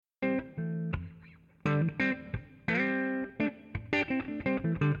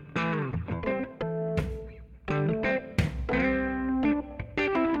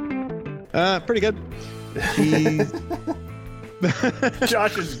Pretty good. He...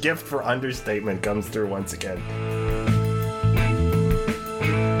 Josh's gift for understatement comes through once again.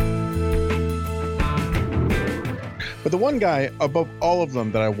 But the one guy above all of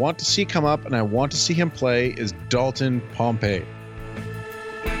them that I want to see come up and I want to see him play is Dalton Pompey.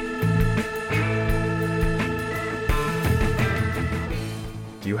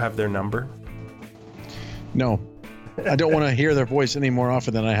 Do you have their number? No. I don't want to hear their voice any more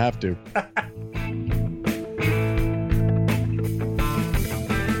often than I have to.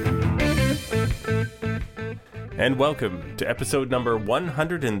 And welcome to episode number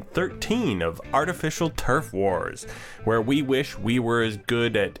 113 of Artificial Turf Wars, where we wish we were as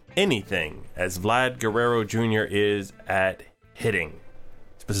good at anything as Vlad Guerrero Jr. is at hitting,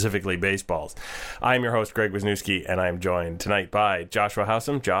 specifically baseballs. I'm your host, Greg Wisniewski, and I'm joined tonight by Joshua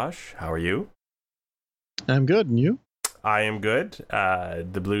Howsam. Josh, how are you? I'm good, and you? I am good.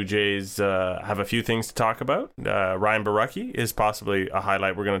 The Blue Jays have a few things to talk about. Ryan Borucki is possibly a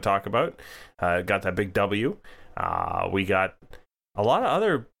highlight we're going to talk about. Got that big W. We got a lot of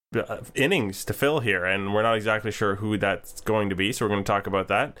other innings to fill here, and we're not exactly sure who that's going to be, so we're going to talk about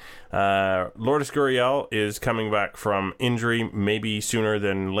that. Lourdes Gurriel is coming back from injury maybe sooner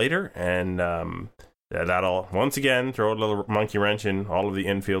than later, and that'll once again throw a little monkey wrench in all of the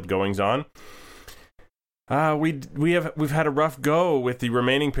infield goings on. We've had a rough go with the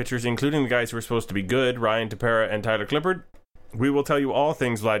remaining pitchers, including the guys who are supposed to be good, Ryan Tepera and Tyler Clippard. We will tell you all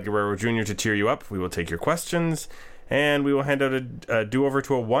things Vlad Guerrero Jr. to cheer you up. We will take your questions, and we will hand out a do-over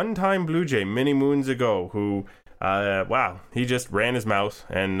to a one-time Blue Jay many moons ago who, he just ran his mouth,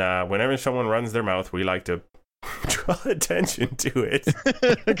 and whenever someone runs their mouth, we like to draw attention to it.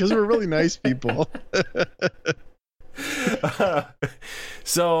 Because we're really nice people.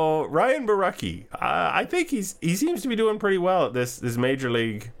 So Ryan Borucki, I think he seems to be doing pretty well at this major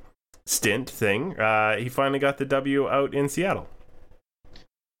league stint thing. He finally got the W out in Seattle.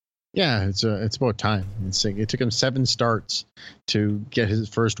 Yeah, it's about time. It took him 7 starts to get his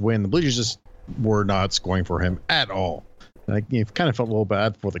first win. The Blue Jays just were not scoring for him at all. Like, you kind of felt a little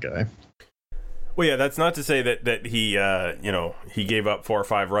bad for the guy. Well, yeah, that's not to say that he, he gave up 4 or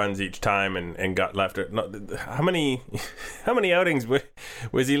 5 runs each time and got left. How many outings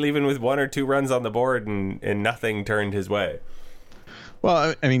was he leaving with 1 or 2 runs on the board and nothing turned his way?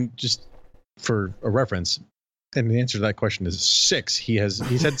 Well, I mean, just for a reference, and the answer to that question is 6.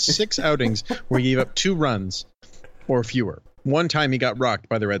 He's had 6 outings where he gave up 2 runs or fewer. One time he got rocked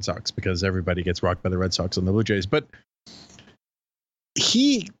by the Red Sox, because everybody gets rocked by the Red Sox on the Blue Jays, but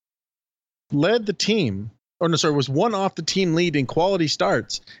he led the team, was one off the team lead in quality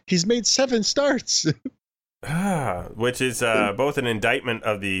starts. He's made 7 starts. Which is both an indictment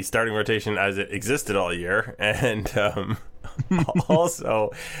of the starting rotation as it existed all year, and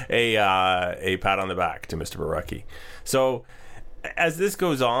also a pat on the back to Mr. Borucki. So as this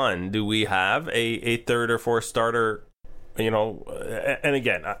goes on, do we have a third or fourth starter, and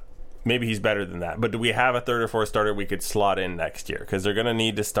again, maybe he's better than that, but do we have a third or fourth starter we could slot in next year? Because they're going to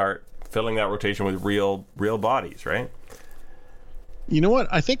need to start filling that rotation with real bodies, right? You know what?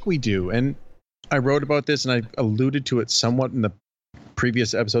 I think we do. And I wrote about this and I alluded to it somewhat in the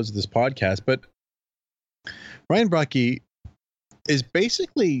previous episodes of this podcast, but Ryan Borucki is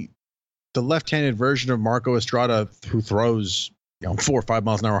basically the left-handed version of Marco Estrada, who throws 4 or 5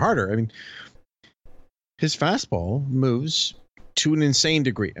 miles an hour harder. I mean, his fastball moves to an insane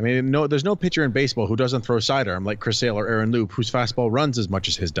degree. I mean, there's no pitcher in baseball who doesn't throw sidearm like Chris Sale or Aaron Loop, whose fastball runs as much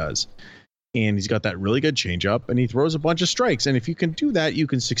as his does. And he's got that really good changeup, and he throws a bunch of strikes. And if you can do that, you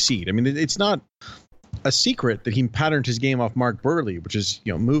can succeed. I mean, it's not a secret that he patterned his game off Mark Buehrle, which is,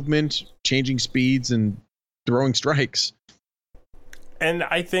 movement, changing speeds, and throwing strikes. And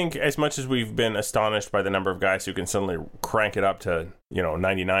I think as much as we've been astonished by the number of guys who can suddenly crank it up to,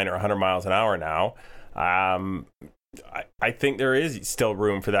 99 or 100 miles an hour now, I think there is still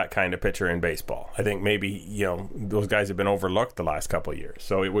room for that kind of pitcher in baseball. I think maybe, those guys have been overlooked the last couple of years.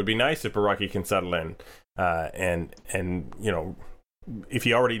 So it would be nice if Borucki can settle in and if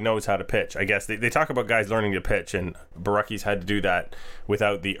he already knows how to pitch. I guess they talk about guys learning to pitch, and Borucki's had to do that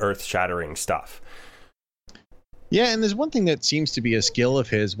without the earth-shattering stuff. Yeah, and there's one thing that seems to be a skill of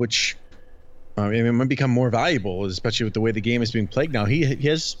his, which might become more valuable, especially with the way the game is being played now. He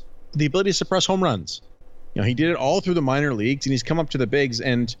has the ability to suppress home runs. He did it all through the minor leagues, and he's come up to the bigs,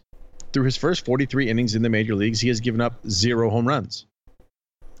 and through his first 43 innings in the major leagues, he has given up 0 home runs.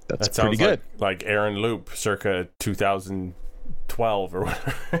 That pretty good. Like Aaron Loop circa 2012 or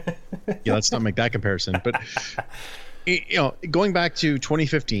whatever. Yeah, let's not make that comparison. But, going back to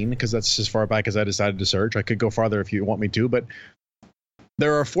 2015, because that's as far back as I decided to search. I could go farther if you want me to, but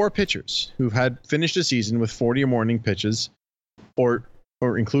There are 4 pitchers who've had finished a season with 40 or more inning pitches, or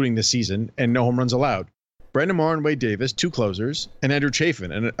including this season, and no home runs allowed. Brandon Moore and Wade Davis, 2 closers, and Andrew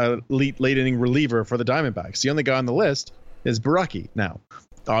Chafin, an elite late inning reliever for the Diamondbacks. The only guy on the list is Borucki. Now,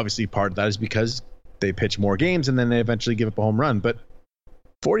 obviously, part of that is because they pitch more games and then they eventually give up a home run. But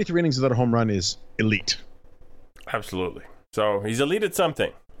 43 innings without a home run is elite. Absolutely. So he's elite at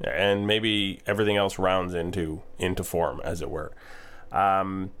something, and maybe everything else rounds into form, as it were.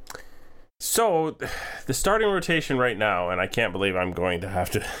 So the starting rotation right now, and I can't believe I'm going to have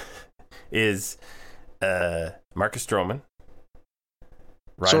to, is Marcus Stroman.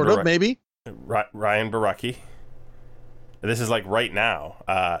 Maybe. Ryan Borucki. This is like right now.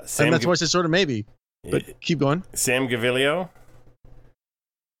 And that's why I said sort of maybe. But keep going. Sam Gaviglio.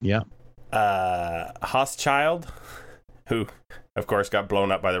 Yeah. Hochschild, who, of course, got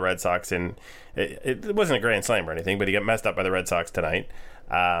blown up by the Red Sox. And it wasn't a grand slam or anything, but he got messed up by the Red Sox tonight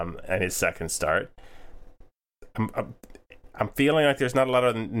and his second start. I'm feeling like there's not a lot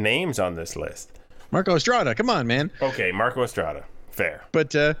of names on this list. Marco Estrada, come on, man. Okay, Marco Estrada. Fair.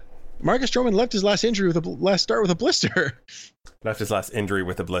 But Marcus Stroman left his last start with a blister. Left his last injury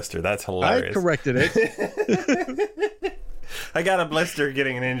with a blister. That's hilarious. I corrected it. I got a blister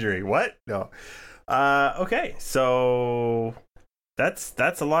getting an injury. What? No. Okay, so that's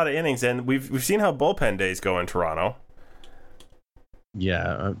a lot of innings, and we've seen how bullpen days go in Toronto.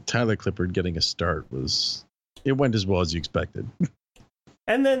 Yeah, Tyler Clippard getting a start it went as well as you expected.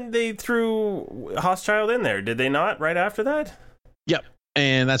 And then they threw Hochschild in there, did they not? Right after that? Yep,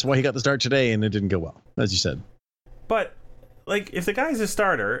 and that's why he got the start today, and it didn't go well, as you said. But like, if the guy's a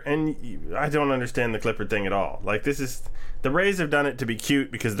starter, and I don't understand the Clippard thing at all. Like, the Rays have done it to be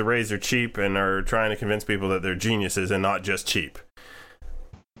cute because the Rays are cheap and are trying to convince people that they're geniuses and not just cheap.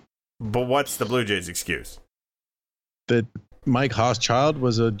 But what's the Blue Jays' excuse? That Mike Hochschild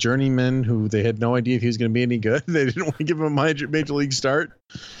was a journeyman who they had no idea if he was going to be any good. They didn't want to give him a major league start.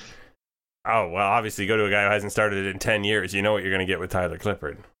 Oh, well, obviously, go to a guy who hasn't started in 10 years. You know what you're going to get with Tyler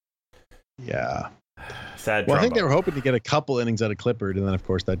Clippard. Yeah. Sad. Well, I think they were hoping to get a couple innings out of Clippard, and then, of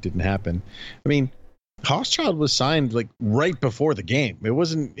course, that didn't happen. I mean, Hochschild was signed like right before the game. It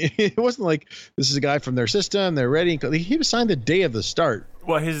wasn't like this is a guy from their system. They're ready. He was signed the day of the start.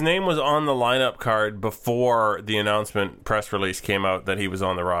 Well, his name was on the lineup card before the announcement press release came out that he was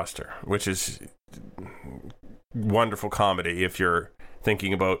on the roster, which is wonderful comedy if you're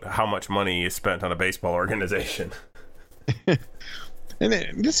thinking about how much money is spent on a baseball organization.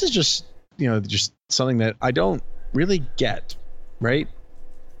 And this is just something that I don't really get, right?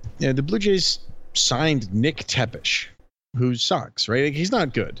 Yeah, the Blue Jays signed Nick Tepesch, who sucks, right? Like, he's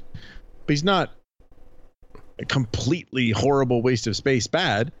not good, but he's not a completely horrible waste of space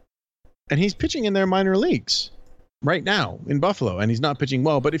bad. And he's pitching in their minor leagues right now in Buffalo, and he's not pitching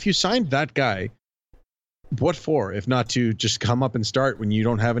well. But if you signed that guy, what for, if not to just come up and start when you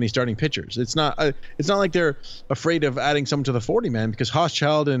don't have any starting pitchers? It's not like they're afraid of adding someone to the 40-man, because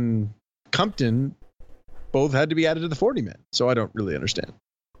Hochschild and Compton both had to be added to the 40-man. So I don't really understand.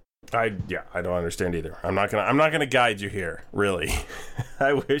 I don't understand either. I'm not gonna guide you here, really.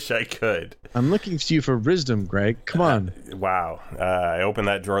 I wish I could. I'm looking to you for wisdom, Greg. Come on. Wow. I opened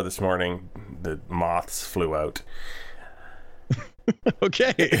that drawer this morning. The moths flew out.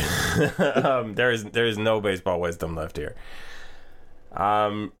 Okay. There is no baseball wisdom left here.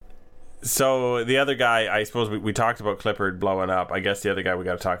 So the other guy, I suppose we talked about Clippard blowing up. I guess the other guy we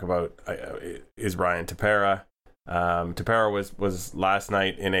got to talk about is Ryan Tepera. Tepera was last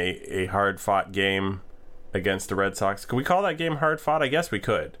night in a hard-fought game against the Red Sox. Could we call that game hard-fought? I guess we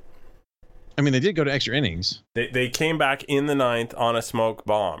could. I mean, they did go to extra innings. They came back in the ninth on a smoke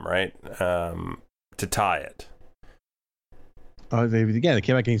bomb, right, to tie it. Oh, they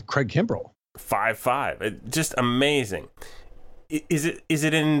came back against Craig Kimbrell. 5-5. Just amazing. Is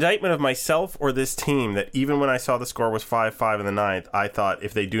it an indictment of myself or this team that even when I saw the score was 5-5 in the ninth, I thought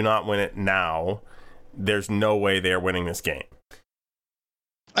if they do not win it now, there's no way they're winning this game?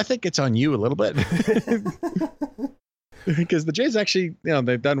 I think it's on you a little bit. Because the Jays actually,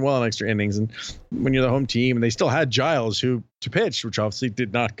 they've done well in extra innings, and when you're the home team, and they still had Giles to pitch, which obviously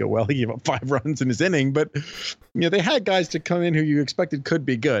did not go well. He gave up 5 runs in his inning, but they had guys to come in who you expected could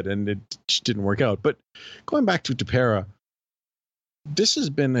be good, and it just didn't work out. But going back to Tepera, this has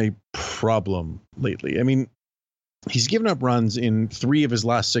been a problem lately. I mean, he's given up runs in 3 of his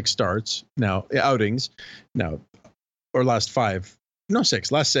last 6 outings, or last 5. No,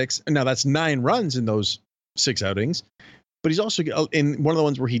 6. Last 6. Now that's 9 runs in those 6 outings. But he's also in one of the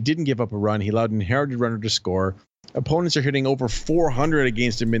ones where he didn't give up a run. He allowed an inherited runner to score. Opponents are hitting over 400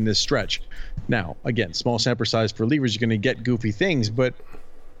 against him in this stretch. Now, again, small sample size for relievers, you're going to get goofy things, but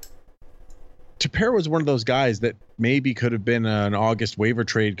Tepera was one of those guys that maybe could have been an August waiver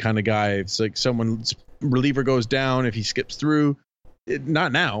trade kind of guy. It's like someone's reliever goes down if he skips through.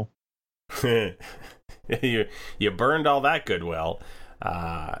 Not now. You burned all that goodwill.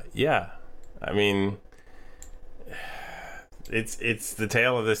 Yeah. I mean, it's the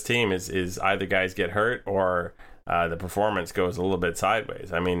tale of this team is either guys get hurt or the performance goes a little bit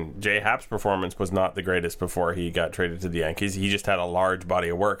sideways. I mean, Jay Happ's performance was not the greatest before he got traded to the Yankees. He just had a large body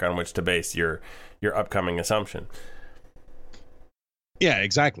of work on which to base your upcoming assumption. Yeah,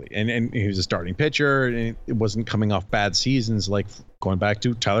 exactly. And he was a starting pitcher, and it wasn't coming off bad seasons like going back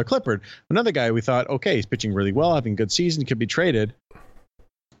to Tyler Clippard. Another guy we thought, okay, he's pitching really well, having a good season, could be traded.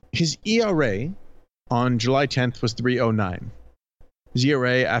 His ERA on July 10th was 3.09. His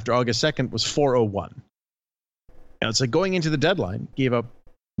ERA after August 2nd was 4.01. Now, it's like going into the deadline, gave up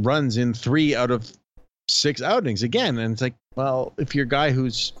runs in 3 out of 6 outings again. And it's like, well, if you're a guy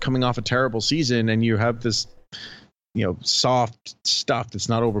who's coming off a terrible season and you have this, soft stuff that's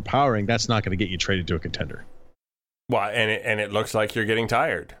not overpowering, that's not going to get you traded to a contender. Well, and it looks like you're getting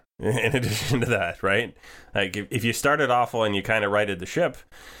tired in addition to that, right? Like if you started awful and you kind of righted the ship,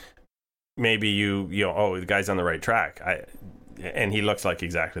 maybe the guy's on the right track. And he looks like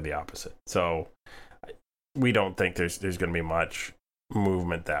exactly the opposite. So we don't think there's going to be much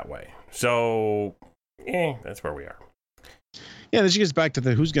movement that way. So, that's where we are. Yeah, this gets back to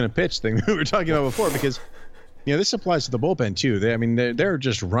the who's going to pitch thing that we were talking about before, because this applies to the bullpen too. They're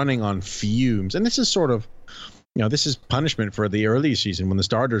just running on fumes, and this is sort of, this is punishment for the early season when the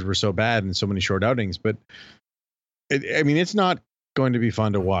starters were so bad and so many short outings. But it's not going to be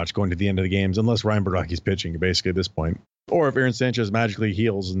fun to watch going to the end of the games unless Ryan Borucki's pitching basically at this point, or if Aaron Sanchez magically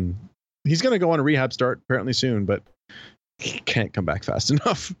heals, and he's going to go on a rehab start apparently soon, but he can't come back fast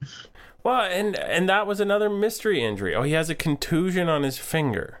enough. Well, and that was another mystery injury. Oh, he has a contusion on his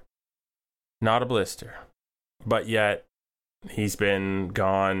finger, not a blister, but yet he's been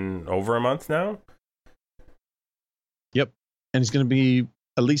gone over a month now. Yep, and he's going to be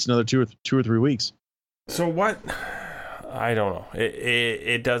at least another 2 or 3 weeks. So what? I don't know.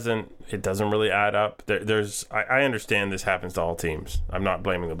 It doesn't really add up. I understand this happens to all teams. I'm not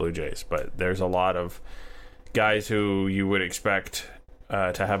blaming the Blue Jays, but there's a lot of guys who you would expect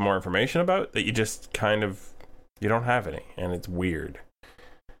to have more information about that you just you don't have any, and it's weird.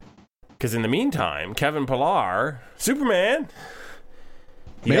 Because in the meantime, Kevin Pillar, Superman,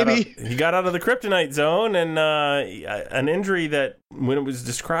 he got out of the kryptonite zone, and an injury that when it was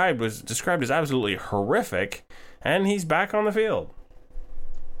described as absolutely horrific. And he's back on the field.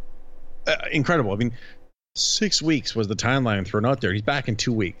 Incredible. 6 weeks was the timeline thrown out there. He's back in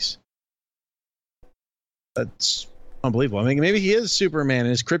 2 weeks. That's unbelievable. Maybe he is Superman and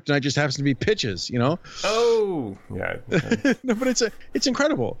his kryptonite just happens to be pitches, Oh, yeah. No, but it's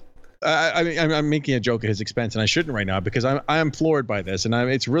incredible. I'm making a joke at his expense, and I shouldn't right now because I'm floored by this, and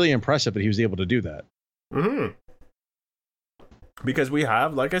it's really impressive that he was able to do that. Mm-hmm. Because we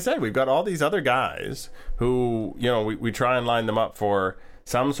have, like I said, we've got all these other guys who, we try and line them up for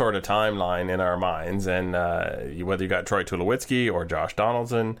some sort of timeline in our minds. And whether you got Troy Tulowitzki or Josh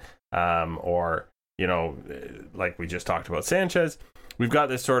Donaldson, or, like we just talked about Sanchez, we've got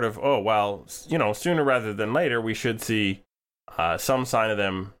this sort of, sooner rather than later, we should see some sign of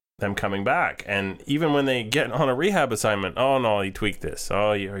them coming back. And even when they get on a rehab assignment, oh, no, he tweaked this.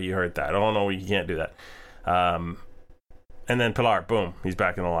 Oh, you heard that. Oh, no, you can't do that. And then Pillar, boom, he's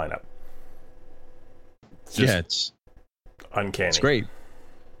back in the lineup. It's uncanny. It's great.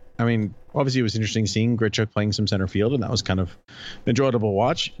 Obviously it was interesting seeing Grichuk playing some center field, and that was kind of enjoyable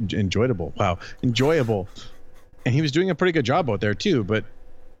watch. Enjoyable. And he was doing a pretty good job out there too, but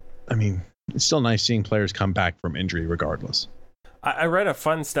it's still nice seeing players come back from injury regardless. I read a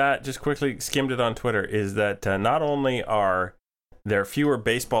fun stat, just quickly skimmed it on Twitter, is that not only are there are fewer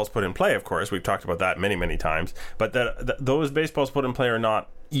baseballs put in play, of course. We've talked about that many, many times. But those baseballs put in play are not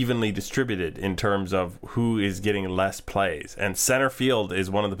evenly distributed in terms of who is getting less plays. And center field is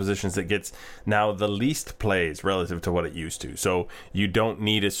one of the positions that gets now the least plays relative to what it used to. So you don't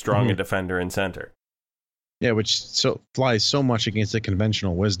need as strong a defender in center. Yeah, which flies so much against the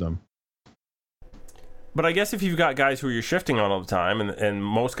conventional wisdom. But I guess if you've got guys who you're shifting on all the time, and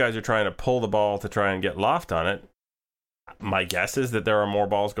most guys are trying to pull the ball to try and get loft on it, my guess is that there are more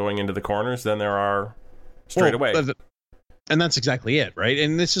balls going into the corners than there are straight away. And that's exactly it, right?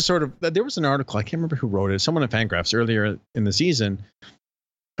 And this is sort of, there was an article, I can't remember who wrote it, someone at Fangraphs earlier in the season,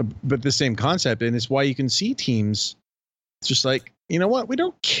 but the same concept, and it's why you can see teams just like, you know what? We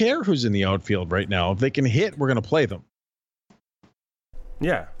don't care who's in the outfield right now. If they can hit, we're going to play them.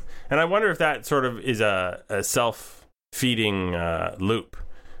 Yeah. And I wonder if that sort of is a self-feeding loop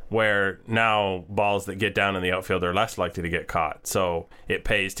where now balls that get down in the outfield are less likely to get caught. So it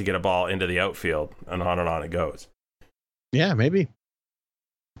pays to get a ball into the outfield, and on it goes. Yeah, maybe.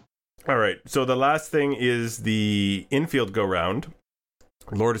 All right. So the last thing is the infield go-round.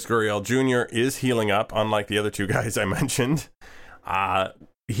 Lourdes Gurriel Jr. is healing up, unlike the other two guys I mentioned.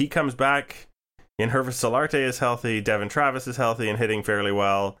 He comes back. Yangervis Solarte is healthy. Devin Travis is healthy and hitting fairly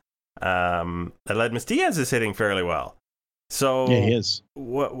well. Aledmus Diaz is hitting fairly well. So yeah, he is.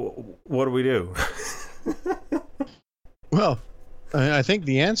 What do we do? Well, I think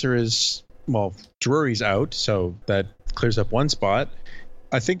the answer is, well, Drury's out, so that clears up one spot.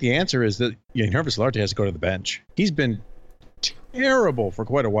 I think the answer is that Yangervis Solarte has to go to the bench. He's been terrible for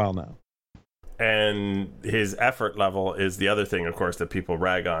quite a while now. And his effort level is the other thing, of course, that people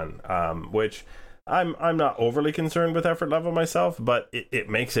rag on, which I'm not overly concerned with effort level myself, but it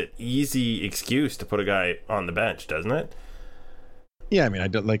makes it easy excuse to put a guy on the bench, doesn't it? Yeah, I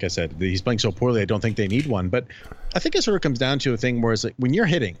mean, like I said, he's playing so poorly, I don't think they need one. But I think it sort of comes down to a thing where it's like when you're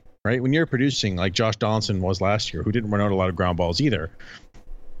hitting, right? When you're producing like Josh Donaldson was last year, who didn't run out a lot of ground balls either.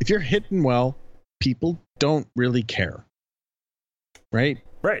 If you're hitting well, people don't really care. Right?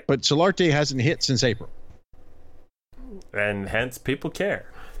 Right. But Solarte hasn't hit since April. And hence people care.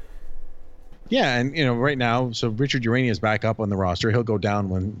 Yeah, and right now, so Richard Urania is back up on the roster. He'll go down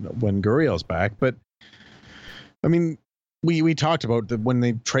when Gurriel's back. But I mean, we talked about when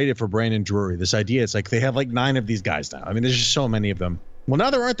they traded for Brandon Drury, this idea. It's like they have like 9 of these guys now. I mean, there's just so many of them. Well,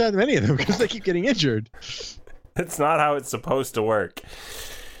 now there aren't that many of them because they keep getting injured. It's not how it's supposed to work.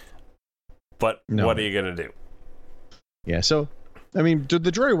 But no. What are you going to do? Yeah, so, I mean, the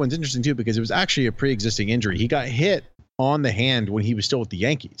Drury one's interesting too because it was actually a pre-existing injury. He got hit on the hand when he was still with the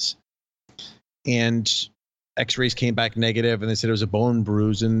Yankees. And x-rays came back negative and they said it was a bone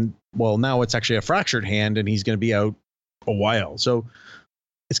bruise. And, well, now it's actually a fractured hand and he's going to be out a while. So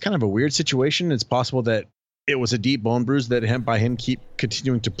it's kind of a weird situation. It's possible that it was a deep bone bruise that by him keep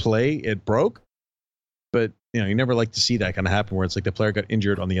continuing to play, it broke. But, you never like to see that kind of happen where it's like the player got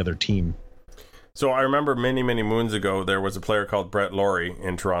injured on the other team. So I remember many, many moons ago, there was a player called Brett Laurie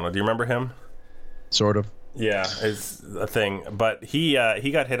in Toronto. Do you remember him? Sort of. Yeah, it's a thing. But he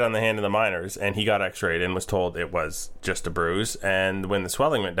got hit on the hand in the minors, and he got x-rayed and was told it was just a bruise. And when the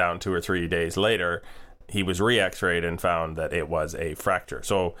swelling went down 2 or 3 days later, he was re-x-rayed and found that it was a fracture.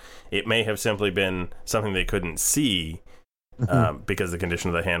 So it may have simply been something they couldn't see because of the condition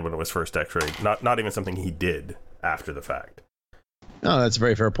of the hand when it was first x-rayed. Not even something he did after the fact. No, that's a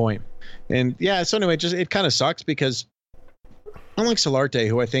very fair point. And yeah, so anyway, it kind of sucks because unlike Solarte,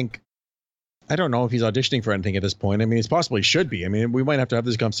 who I don't know if he's auditioning for anything at this point. I mean, he possibly should be. I mean, we might have to have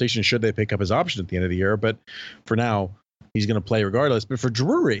this conversation should they pick up his option at the end of the year. But for now, he's going to play regardless. But for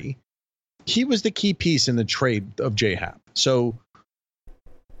Drury, he was the key piece in the trade of J-Hap. So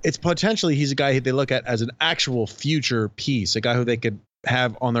it's potentially he's a guy who they look at as an actual future piece, a guy who they could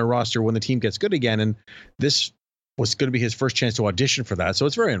have on their roster when the team gets good again. And this was going to be his first chance to audition for that. So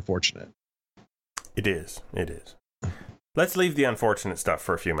it's very unfortunate. It is. Let's leave the unfortunate stuff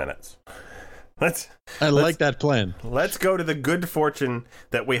for a few minutes. I like that plan. Let's go to the good fortune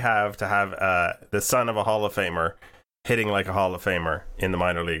that we have to have the son of a Hall of Famer hitting like a Hall of Famer in the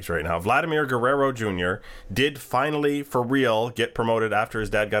minor leagues right now. Vladimir Guerrero Jr. did finally, for real, get promoted after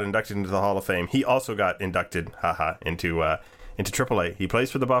his dad got inducted into the Hall of Fame. He also got inducted, into AAA. He plays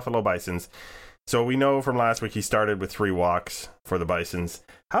for the Buffalo Bisons. So we know from last week he started with 3 walks for the Bisons.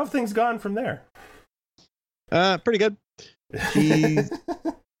 How have things gone from there? Pretty good.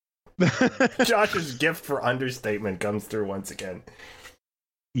 Josh's gift for understatement comes through once again.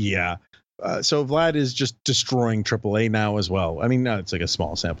 Yeah. So Vlad is just destroying AAA now as well. I mean, it's like a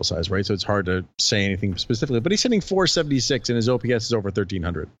small sample size, right? So it's hard to say anything specifically, but he's hitting 476 and his OPS is over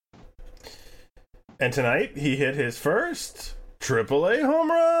 1,300. And tonight he hit his first AAA home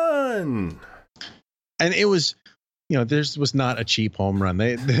run. And it was, this was not a cheap home run.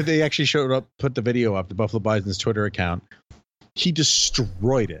 They actually showed up, put the video up, the Buffalo Bison's Twitter account. He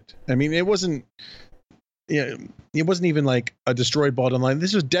destroyed it. I mean, it wasn't even like a destroyed ball down the line.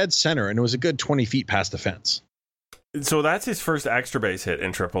 This was dead center, and it was a good 20 feet past the fence. So that's his first extra base hit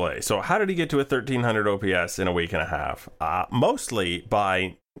in AAA. So how did he get to a 1,300 OPS in a week and a half? Mostly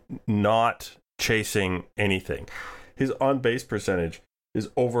by not chasing anything. His on-base percentage is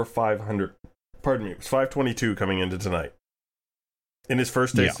over 500. Pardon me, it was 522 coming into tonight. In his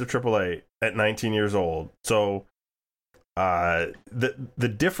first taste of AAA at 19 years old. So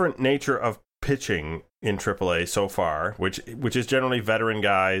the different nature of pitching in AAA so far, which is generally veteran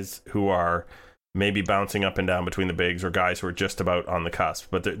guys who are maybe bouncing up and down between the bigs, or guys who are just about on the cusp.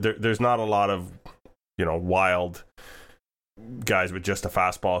 But there's not a lot of, wild guys with just a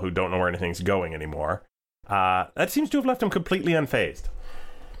fastball who don't know where anything's going anymore. That seems to have left him completely unfazed.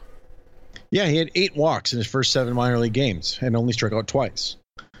 Yeah, he had 8 walks in his first 7 minor league games and only struck out twice.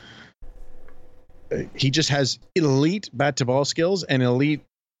 He just has elite bat-to-ball skills and elite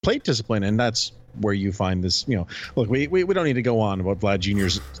plate discipline, and that's where you find this. Look, we don't need to go on about Vlad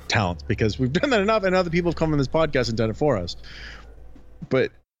Jr.'s talent, because we've done that enough, and other people have come on this podcast and done it for us.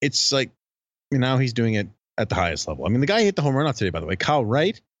 But it's like now he's doing it at the highest level. I mean, the guy hit the home run off today, by the way. Kyle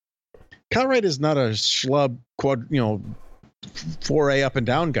Wright is not a schlub 4A up and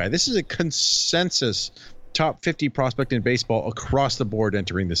down guy. This is a consensus top 50 prospect in baseball across the board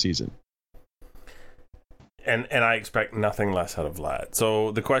entering the season. And I expect nothing less out of Vlad.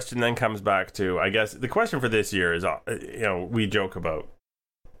 So the question then comes back to, I guess, the question for this year is, we joke about,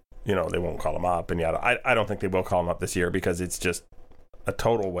 they won't call him up, and yet I don't think they will call him up this year, because it's just a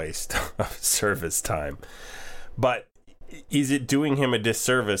total waste of service time. But is it doing him a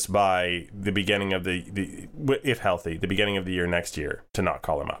disservice by the beginning of if healthy, the beginning of the year next year, to not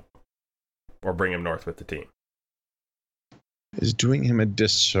call him up or bring him north with the team? Is doing him a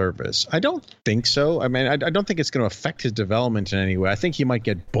disservice? I don't think so. I mean, I don't think it's going to affect his development in any way. I think he might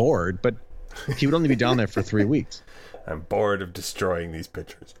get bored, but he would only be down there for 3 weeks. I'm bored of destroying these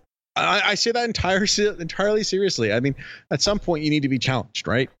pitchers. I say that entirely seriously. I mean, at some point you need to be challenged,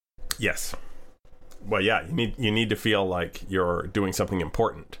 right? Yes. Well, yeah, you need to feel like you're doing something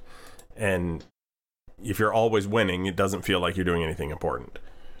important. And if you're always winning, it doesn't feel like you're doing anything important.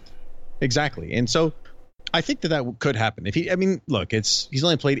 Exactly. And so I think that could happen. Look, he's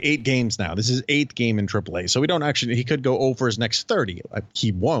only played 8 games now. This is his 8th game in AAA. So he could go over his next 30.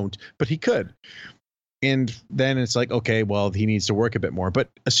 He won't, but he could. And then it's like, okay, well, he needs to work a bit more. But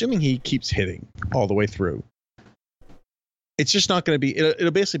assuming he keeps hitting all the way through, it's just not going to be,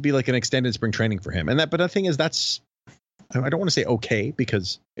 it'll basically be like an extended spring training for him. But the thing is, I don't want to say okay,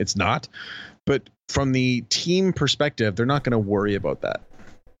 because it's not. But from the team perspective, they're not going to worry about that.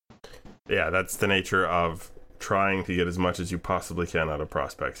 Yeah, that's the nature of trying to get as much as you possibly can out of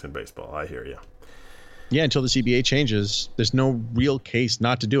prospects in baseball. I hear you. Yeah, until the CBA changes, there's no real case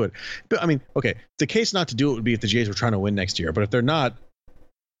not to do it. But I mean, okay, the case not to do it would be if the Jays were trying to win next year. But if they're not,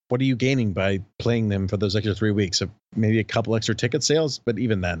 what are you gaining by playing them for those extra 3 weeks? Maybe a couple extra ticket sales, but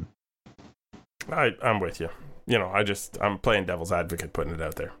even then. I'm with you. I'm playing devil's advocate, putting it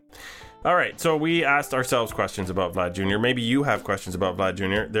out there. All right, so we asked ourselves questions about Vlad Jr. Maybe you have questions about Vlad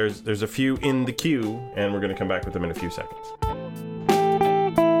Jr. There's a few in the queue, and we're going to come back with them in a few seconds.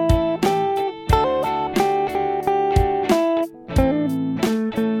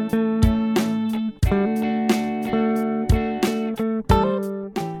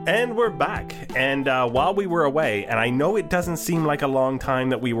 And we're back. And while we were away, and I know it doesn't seem like a long time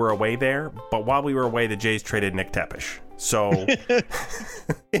that we were away there, but while we were away, the Jays traded Nick Tepesh. So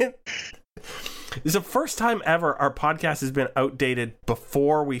it's the first time ever our podcast has been outdated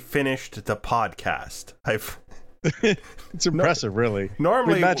before we finished the podcast. It's impressive, really.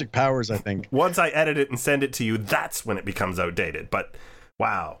 Normally, with magic powers, I think. Once I edit it and send it to you, that's when it becomes outdated. But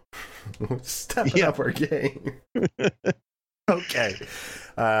wow, stepping up our game. Okay.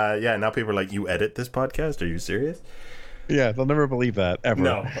 Now people are like, you edit this podcast? Are you serious? Yeah, they'll never believe that, ever.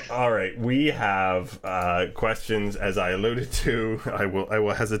 No. All right. We have questions, as I alluded to. I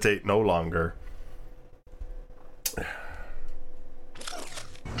will hesitate no longer.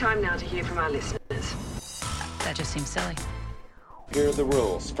 Time now to hear from our listeners. That just seems silly. Here are the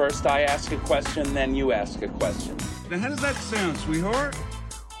rules. First I ask a question, then you ask a question. Now how does that sound, sweetheart?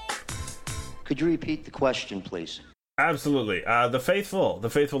 Could you repeat the question, please? Absolutely. The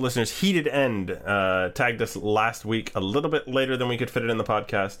faithful listeners, Heated End, tagged us last week a little bit later than we could fit it in the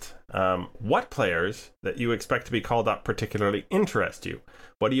podcast. What players that you expect to be called up particularly interest you?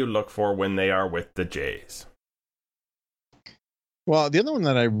 What do you look for when they are with the Jays? Well, the other one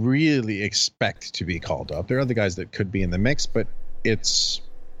that I really expect to be called up, there are other guys that could be in the mix, but it's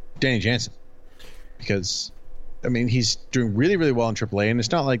Danny Jansen. Because, I mean, he's doing really, really well in AAA, and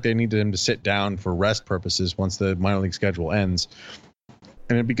it's not like they needed him to sit down for rest purposes once the minor league schedule ends.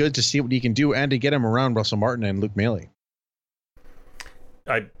 And it'd be good to see what he can do and to get him around Russell Martin and Luke Maile.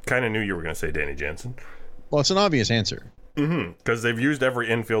 I kind of knew you were going to say Danny Jansen. Well, it's an obvious answer. Mm-hmm. Because they've used every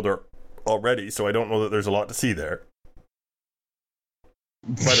infielder already, so I don't know that there's a lot to see there.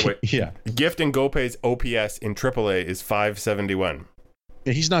 By the way, yeah, Gift and Gopay's OPS in AAA is 571.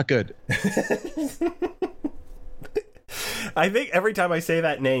 Yeah, he's not good. I think every time I say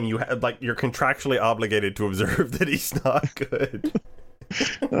that name, you have, like, you're contractually obligated to observe that he's not good.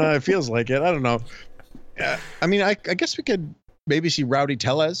 It feels like it. I don't know. I mean, I guess we could maybe see Rowdy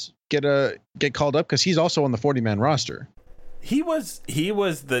Tellez get called up because he's also on the 40-man roster. He was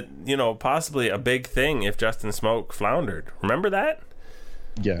the, possibly a big thing if Justin Smoke floundered. Remember that?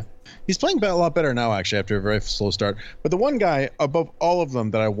 Yeah. He's playing a lot better now, actually, after a very slow start. But the one guy above all of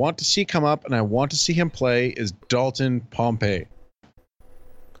them that I want to see come up and I want to see him play is Dalton Pompey.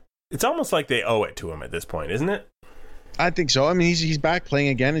 It's almost like they owe it to him at this point, isn't it? I think so. I mean, he's back playing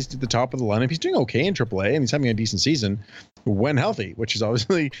again. He's at the top of the lineup. He's doing okay in AAA, and he's having a decent season when healthy, which is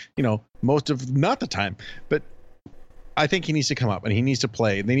obviously, most of not the time. But I think he needs to come up and he needs to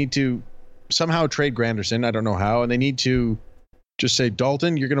play. They need to somehow trade Granderson. I don't know how. And they need to just say,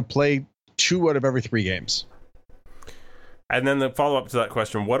 Dalton, you're going to play 2 out of every 3 games. And then the follow-up to that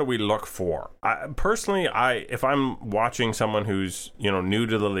question, what do we look for? Personally, if I'm watching someone who's, new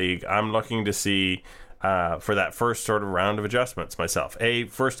to the league, I'm looking to see for that first sort of round of adjustments myself.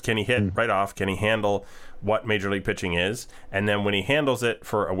 First, can he hit right off? Can he handle what Major League pitching is? And then when he handles it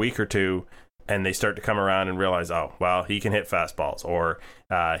for a week or two, and they start to come around and realize, oh, well, he can hit fastballs, or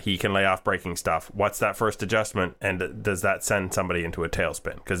he can lay off breaking stuff. What's that first adjustment, and does that send somebody into a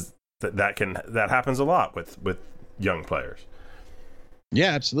tailspin? Because that happens a lot with young players.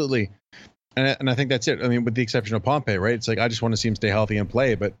 Yeah, absolutely. And I think that's it. I mean, with the exception of Pompey, right? It's like, I just want to see him stay healthy and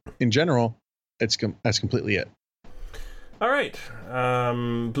play. But in general, that's completely it. All right.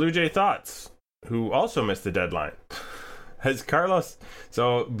 Blue Jay Thoughts, who also missed the deadline. Has Carlos...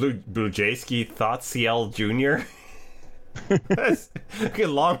 So, Blue Jayski Thoughts CL Jr.? That's a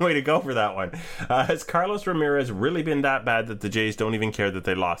long way to go for that one. Has Carlos Ramirez really been that bad that the Jays don't even care that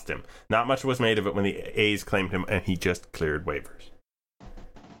they lost him? Not much was made of it when the A's claimed him, and he just cleared waivers.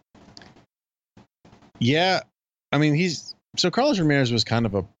 Yeah. I mean, Carlos Ramirez was kind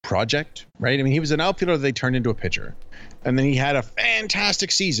of a project, right? I mean, he was an outfielder they turned into a pitcher. And then he had a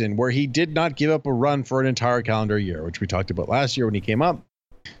fantastic season where he did not give up a run for an entire calendar year, which we talked about last year when he came up.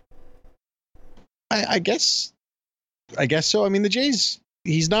 I guess so. I mean, the Jays,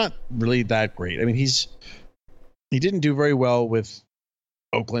 he's not really that great. I mean, he didn't do very well with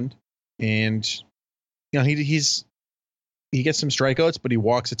Oakland, and he gets some strikeouts, but he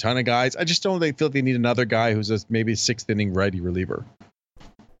walks a ton of guys. I just don't feel they need another guy who's maybe a 6th inning righty reliever.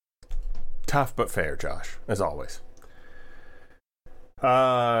 Tough but fair, Josh, as always.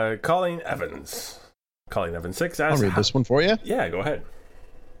 Colleen Evans 6 asks, I'll read this one for you. Yeah, go ahead.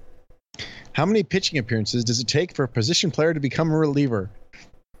 How many pitching appearances does it take for a position player to become a reliever?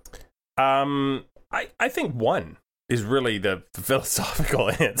 I think 1 is really the philosophical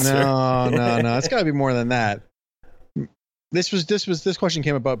answer. No. It's got to be more than that. This question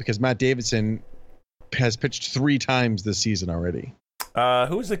came about because Matt Davidson has pitched 3 times this season already.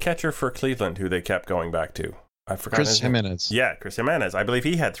 Who was the catcher for Cleveland who they kept going back to? I forgot. Chris Jimenez. Yeah, Chris Jimenez. I believe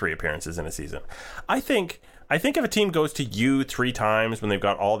he had 3 appearances in a season. I think if a team goes to you 3 times when they've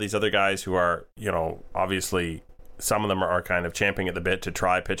got all these other guys who are, obviously some of them are kind of champing at the bit to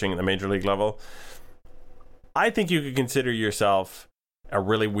try pitching at the major league level, I think you could consider yourself a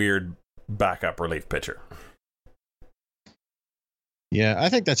really weird backup relief pitcher. Yeah, I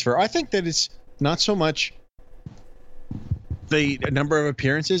think that's fair. I think that it's not so much the number of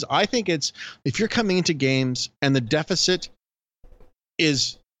appearances. I think it's if you're coming into games and the deficit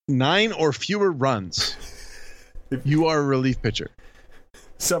is 9 or fewer runs, you are a relief pitcher.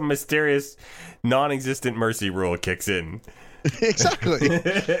 Some mysterious, non-existent mercy rule kicks in.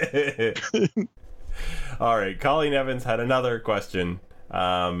 Exactly. All right, Colleen Evans had another question.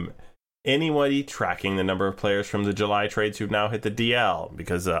 Anybody tracking the number of players from the July trades who've now hit the DL?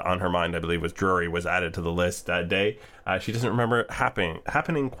 Because on her mind, I believe, was Drury was added to the list that day. She doesn't remember it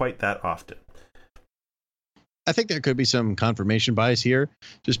happening quite that often. I think there could be some confirmation bias here,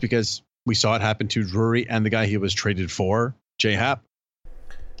 just because we saw it happen to Drury and the guy he was traded for, J Happ.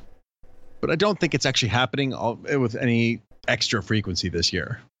 But I don't think it's actually happening with any extra frequency this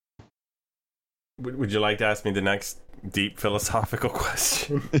year. Would you like to ask me the next deep philosophical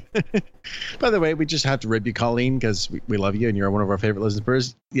question? By the way, we just have to rib you, Colleen, because we love you and you're one of our favorite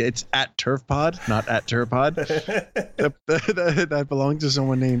listeners. Yeah, it's at TurfPod, not at TurfPod. that belongs to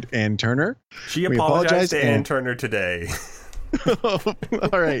someone named Ann Turner. She apologized to Ann Turner today.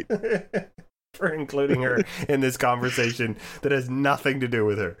 All right. For including her in this conversation that has nothing to do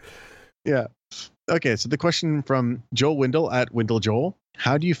with her. Yeah. Okay, so the question from Joel Windle at Windle Joel.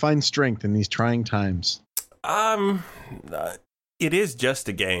 How do you find strength in these trying times? It is just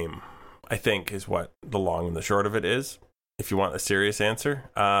a game, I think, is what the long and the short of it is, if you want a serious answer.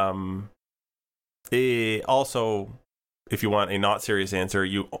 Also, if you want a not serious answer,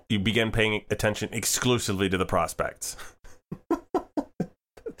 you begin paying attention exclusively to the prospects.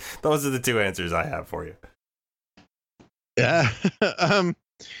 Those are the two answers I have for you. Yeah.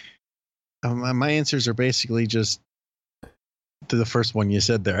 My answers are basically just to the first one you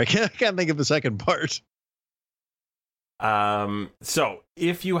said there. I can't think of the second part. So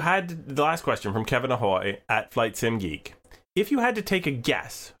if you had the last question from Kevin Ahoy at Flight Sim Geek, if you had to take a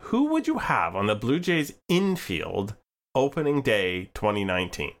guess, who would you have on the Blue Jays infield opening day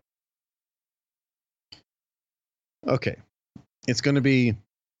 2019? Okay. It's going to be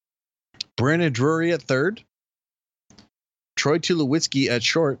Brandon Drury at third, Troy Tulowitzki at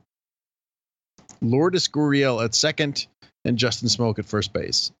short, Lourdes Gurriel at second, and Justin Smoke at first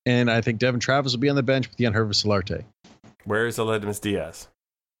base. And I think Devin Travis will be on the bench with Yangervis Solarte. Where is Aledmus Diaz?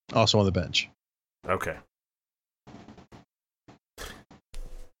 Also on the bench. Okay.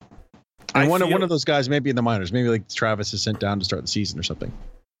 And one of those guys may be in the minors. Maybe like Travis is sent down to start the season or something.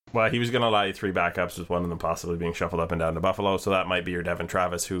 Well, he was going to allow you 3 backups, with one of them possibly being shuffled up and down to Buffalo. So that might be your Devin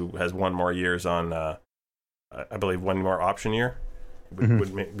Travis, who has 1 more years on, I believe, 1 more option year.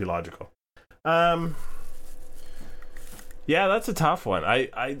 Would be logical. Yeah, that's a tough one.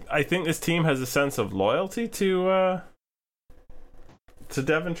 I think this team has a sense of loyalty to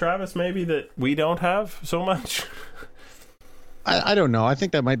Devin Travis, maybe, that we don't have so much. I don't know. I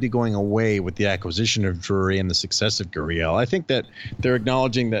think that might be going away with the acquisition of Drury and the success of Gurriel. I think that they're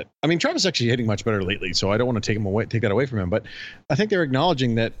acknowledging that. I mean, Travis is actually hitting much better lately, so I don't want to take that away from him. But I think they're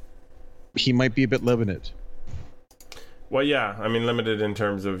acknowledging that he might be a bit limited. Well, yeah. I mean, limited in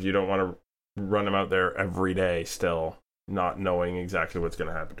terms of you don't want to run him out there every day, still not knowing exactly what's going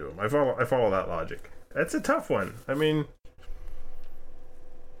to happen to him. I follow that logic. It's a tough one. I mean,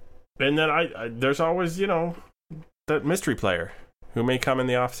 and then I there's always, that mystery player who may come in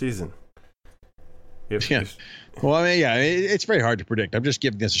the off season. Well, I mean, yeah, it's very hard to predict. I'm just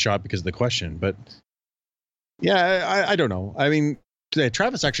giving this a shot because of the question, but yeah, I don't know. I mean,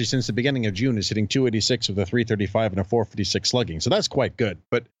 Travis actually since the beginning of June is hitting 286 with a 335 and a 456 slugging, so that's quite good.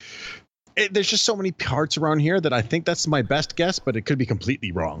 But there's just so many parts around here that I think that's my best guess, but it could be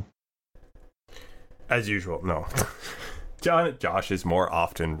completely wrong. As usual, no. Josh is more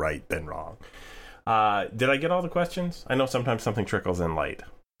often right than wrong. Did I get all the questions? I know sometimes something trickles in late.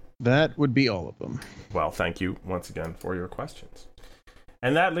 That would be all of them. Well, thank you once again for your questions.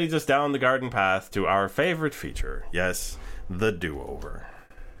 And that leads us down the garden path to our favorite feature. Yes, the do-over.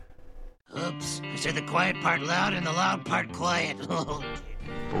 Oops, I said the quiet part loud and the loud part quiet.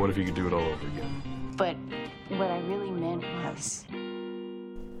 But what if you could do it all over again? But what I really meant was...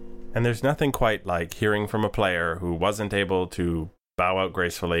 And there's nothing quite like hearing from a player who wasn't able to bow out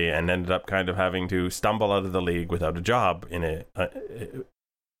gracefully and ended up kind of having to stumble out of the league without a job in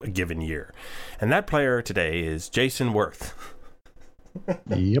a given year. And that player today is Jason Worth.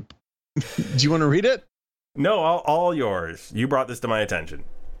 Yep. Do you want to read it? No, all yours. You brought this to my attention.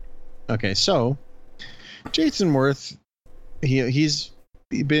 Okay, so Jason Worth, he's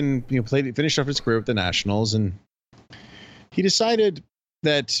been finished off his career with the Nationals, and he decided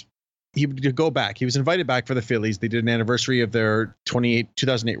that he would go back. He was invited back for the Phillies. They did an anniversary of their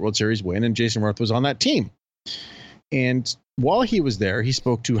 2008 World Series win, and Jason Worth was on that team. And while he was there, he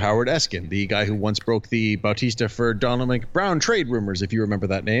spoke to Howard Eskin, the guy who once broke the Bautista for Donald McBrown trade rumors, if you remember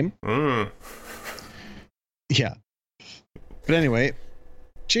that name. Yeah. But anyway,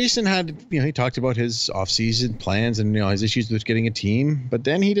 Jason had, he talked about his offseason plans and, his issues with getting a team, but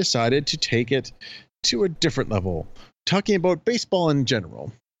then he decided to take it to a different level, talking about baseball in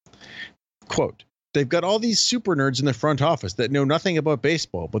general. Quote, "They've got all these super nerds in the front office that know nothing about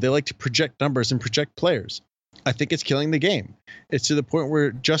baseball, but they like to project numbers and project players. I think it's killing the game. It's to the point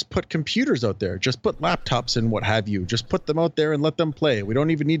where just put computers out there, just put laptops and what have you, just put them out there and let them play. We don't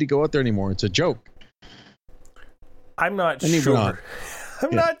even need to go out there anymore. It's a joke." I'm not sure.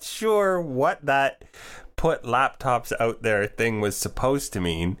 I'm not sure what that put laptops out there thing was supposed to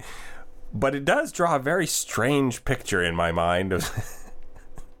mean, but it does draw a very strange picture in my mind of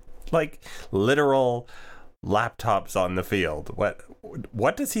like literal laptops on the field.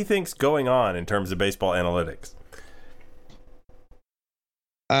 What does he think's going on in terms of baseball analytics?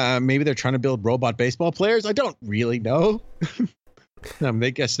 Maybe they're trying to build robot baseball players. I don't really know.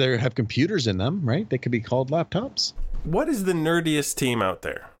 They guess they have computers in them, right? They could be called laptops. What is the nerdiest team out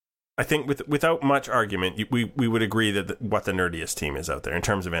there? I think without much argument, we would agree that what the nerdiest team is out there in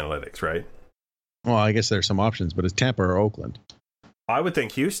terms of analytics, right? Well, I guess there's some options, but it's Tampa or Oakland. I would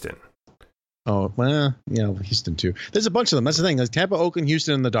think Houston. Oh, well, yeah, Houston too. There's a bunch of them. That's the thing. There's Tampa, Oakland,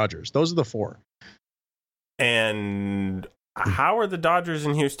 Houston, and the Dodgers. Those are the 4. And How are the Dodgers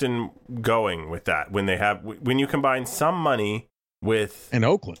in Houston going with that when you combine some money with in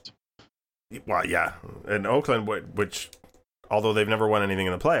Oakland? Well, yeah, in Oakland, which although they've never won anything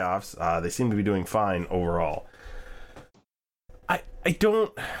in the playoffs, they seem to be doing fine overall. I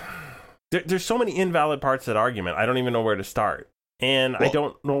don't. There's so many invalid parts of that argument. I don't even know where to start, and I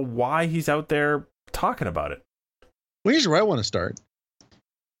don't know why he's out there talking about it. Well, here's where I want to start.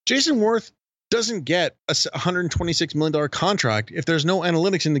 Jason Worth doesn't get a $126 million contract if there's no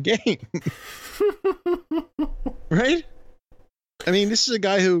analytics in the game. Right? I mean, this is a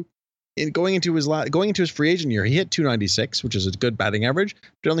guy who, going into his free agent year, he hit 296, which is a good batting average,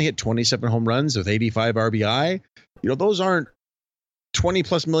 but only hit 27 home runs with 85 RBI. Those aren't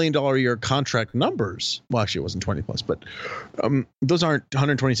 $20+ million a year contract numbers. Well, actually, it wasn't 20 plus, but those aren't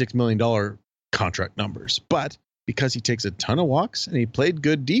 $126 million contract numbers. But because he takes a ton of walks and he played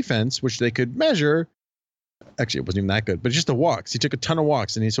good defense, which they could measure. Actually, it wasn't even that good, but just the walks. He took a ton of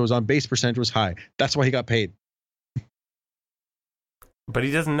walks, and so his on-base percentage was high. That's why he got paid. But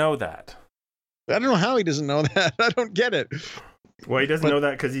he doesn't know that. I don't know how he doesn't know that. I don't get it. Well, he doesn't know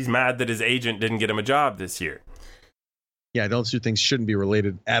that because he's mad that his agent didn't get him a job this year. Yeah, those two things shouldn't be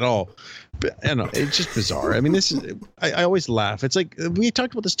related at all. But I don't know, it's just bizarre. I mean, this is. I always laugh. It's like we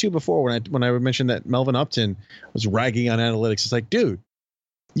talked about this too before when I mentioned that Melvin Upton was ragging on analytics. It's like, dude,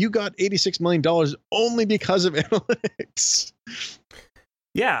 you got $86 million only because of analytics.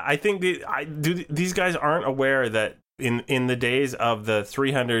 Yeah, I think these guys aren't aware that in the days of the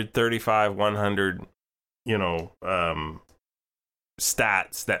 335, 100,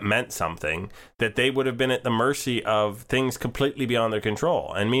 stats that meant something, that they would have been at the mercy of things completely beyond their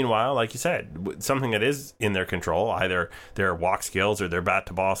control. And meanwhile, like you said, something that is in their control, either their walk skills or their bat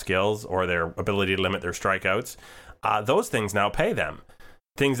to ball skills or their ability to limit their strikeouts, those things now pay them.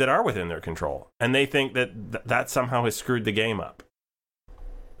 Things that are within their control. And they think that somehow has screwed the game up.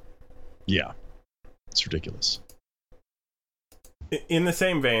 Yeah. It's ridiculous. In the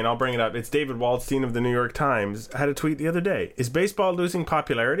same vein, I'll bring it up. It's David Waldstein of the New York Times had a tweet the other day. Is baseball losing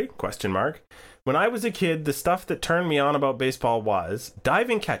popularity? ? When I was a kid, the stuff that turned me on about baseball was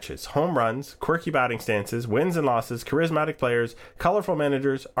diving catches, home runs, quirky batting stances, wins and losses, charismatic players, colorful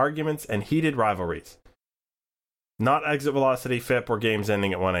managers, arguments, and heated rivalries. Not exit velocity, FIP, or games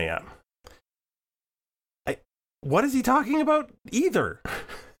ending at 1 a.m. What is he talking about? Either.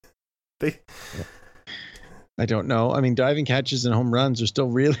 I don't know. I mean, diving catches and home runs are still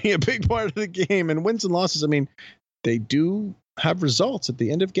really a big part of the game. And wins and losses, I mean, they do have results at the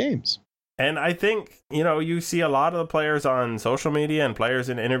end of games. And I think, you see a lot of the players on social media and players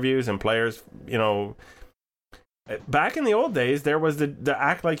in interviews and players, back in the old days, there was the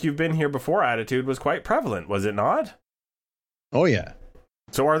act like you've been here before attitude was quite prevalent, was it not? Oh, yeah.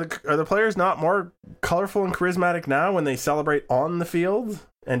 So are the players not more colorful and charismatic now when they celebrate on the field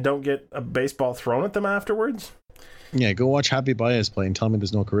and don't get a baseball thrown at them afterwards? Yeah, go watch Javi Baez play and tell me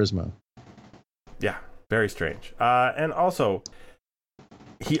there's no charisma. Yeah, very strange. And also,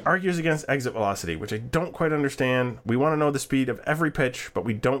 he argues against exit velocity, which I don't quite understand. We want to know the speed of every pitch, but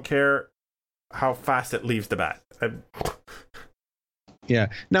we don't care how fast it leaves the bat. Yeah.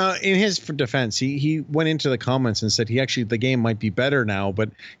 Now, in his defense, he went into the comments and said the game might be better now, but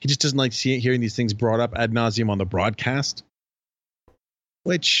he just doesn't like hearing these things brought up ad nauseum on the broadcast.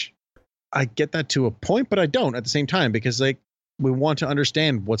 Which I get that to a point, but I don't at the same time, because we want to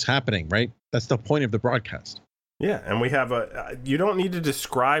understand what's happening, right? That's the point of the broadcast. Yeah, and we have you don't need to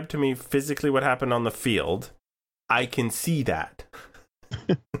describe to me physically what happened on the field. I can see that.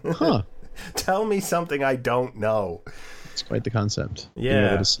 Huh. Tell me something I don't know. It's quite the concept. Yeah. Being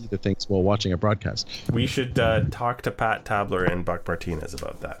able to see the things while watching a broadcast. We should talk to Pat Tabler and Buck Martinez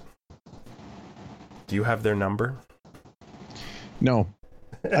about that. Do you have their number? No.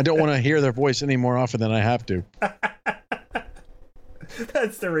 I don't want to hear their voice any more often than I have to.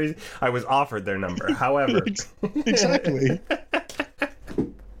 That's the reason. I was offered their number. However. Exactly.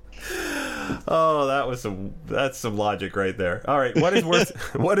 Oh, that's some logic right there. All right. What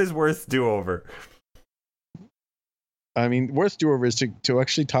is Worth's do-over? I mean, Worth's do-over is to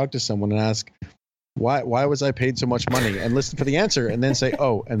actually talk to someone and ask, why was I paid so much money? And listen for the answer and then say,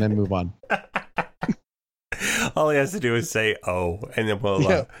 oh, and then move on. All he has to do is say, oh, and then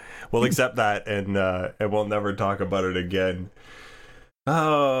we'll accept that and we'll never talk about it again.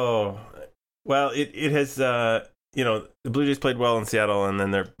 Oh, well, it has, the Blue Jays played well in Seattle, and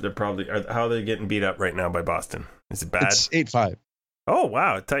then they're probably, how are they getting beat up right now by Boston? Is it bad? It's 8-5. Oh,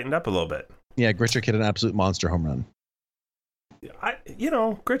 wow. It tightened up a little bit. Yeah, Grichuk hit an absolute monster home run.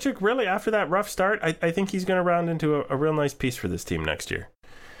 Grichuk, really, after that rough start, I think he's going to round into a real nice piece for this team next year.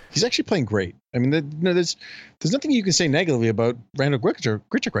 He's actually playing great. I mean, there's nothing you can say negatively about Randall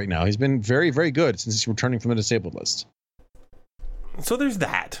Grichuk right now. He's been very, very good since he's returning from the disabled list. So there's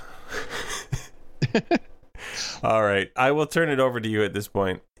that. All right. I will turn it over to you at this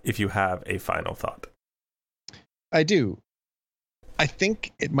point if you have a final thought. I do. I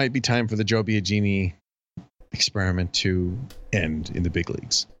think it might be time for the Joe Biagini experiment to end in the big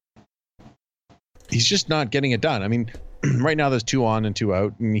leagues. He's just not getting it done. I mean, right now there's 2 on and 2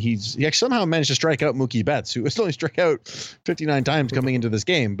 out, and he actually somehow managed to strike out Mookie Betts, who has only struck out 59 times coming into this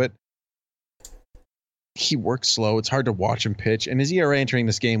game, but he works slow. It's hard to watch him pitch, and his ERA entering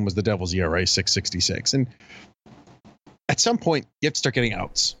this game was the Devils' ERA, 6.66. And at some point, you have to start getting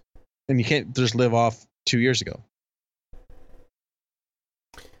outs, and you can't just live off 2 years ago.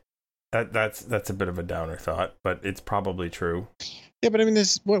 That's a bit of a downer thought, but it's probably true. Yeah, but I mean,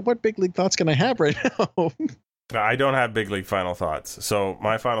 what big league thoughts can I have right now? I don't have big league final thoughts, so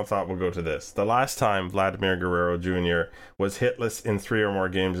my final thought will go to this. The last time Vladimir Guerrero Jr. was hitless in 3 or more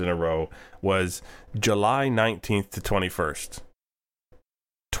games in a row was July 19th to 21st,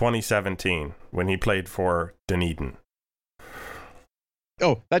 2017, when he played for Dunedin.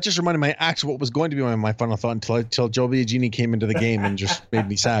 Oh, that just reminded me actually what was going to be my final thought until Joe Biagini came into the game and just made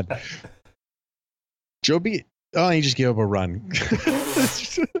me sad. He just gave up a run.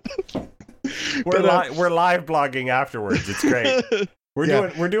 We're live blogging afterwards. It's great.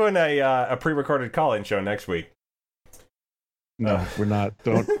 We're doing a pre-recorded call-in show next week. No, we're not.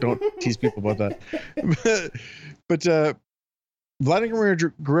 Don't tease people about that. But Vladimir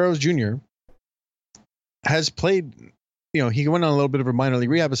Guerrero Jr. has played. He went on a little bit of a minor league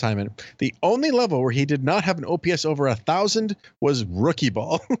rehab assignment. The only level where he did not have an OPS over 1,000 was rookie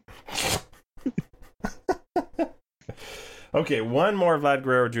ball. Okay, one more Vlad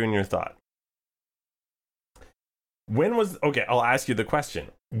Guerrero Jr. thought. I'll ask you the question.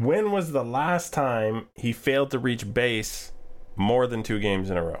 When was the last time he failed to reach base more than 2 games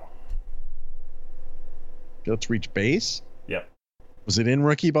in a row? Failed to reach base? Yep. Was it in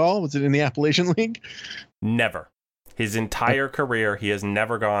rookie ball? Was it in the Appalachian League? Never. His entire career, he has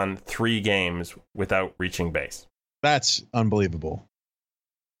never gone 3 games without reaching base. That's unbelievable.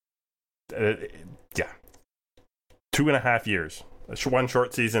 Yeah. 2.5 years. 1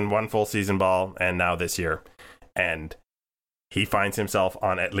 short season, 1 full season ball, and now this year. And he finds himself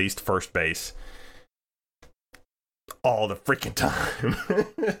on at least first base all the freaking time.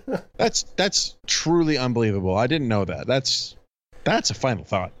 That's truly unbelievable. I didn't know that. That's a final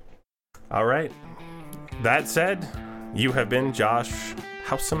thought. All right. That said, you have been Josh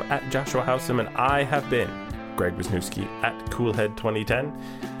Howsam at Joshua Howsam, and I have been Greg Wisniewski at Coolhead2010,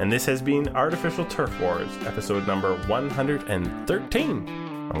 and this has been Artificial Turf Wars, episode number 113,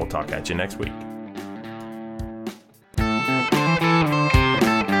 and we'll talk at you next week.